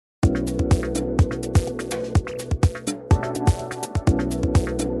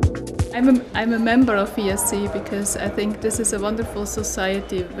I'm a member of ESC because I think this is a wonderful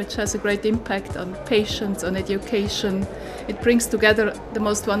society which has a great impact on patients, on education. It brings together the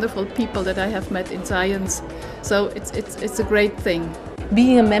most wonderful people that I have met in science. So it's a great thing.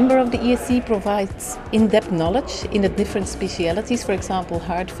 Being a member of the ESC provides in-depth knowledge in the different specialities, for example,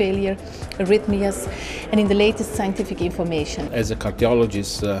 heart failure, arrhythmias, and in the latest scientific information. As a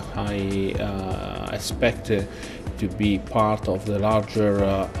cardiologist, I expect to be part of the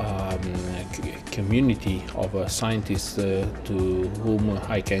larger community of scientists to whom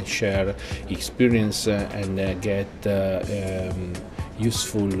I can share experience and get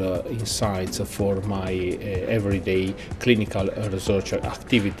useful insights for my everyday clinical research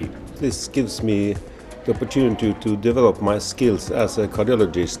activity. This gives me the opportunity to develop my skills as a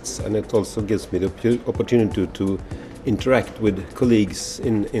cardiologist, and it also gives me the opportunity to interact with colleagues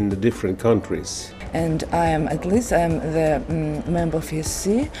in the different countries. And I'm the member of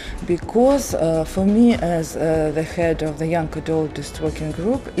ESC because for me as the head of the Young Cardiologist Working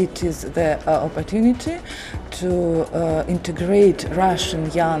Group, it is the opportunity to integrate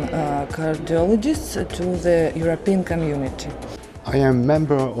Russian young cardiologists to the European community. I am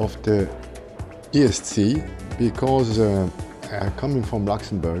member of the ESC because coming from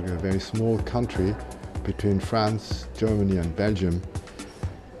Luxembourg, a very small country between France, Germany and Belgium,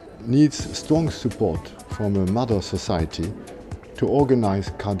 needs strong support from a mother society to organize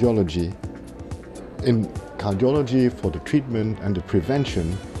cardiology for the treatment and the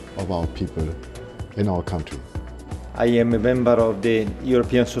prevention of our people in our country. I am a member of the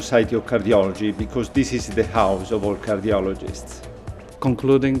European Society of Cardiology because this is the house of all cardiologists.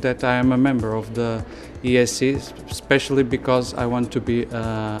 Concluding that I am a member of the ESC, especially because I want to be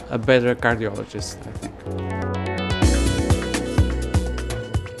a better cardiologist, I think.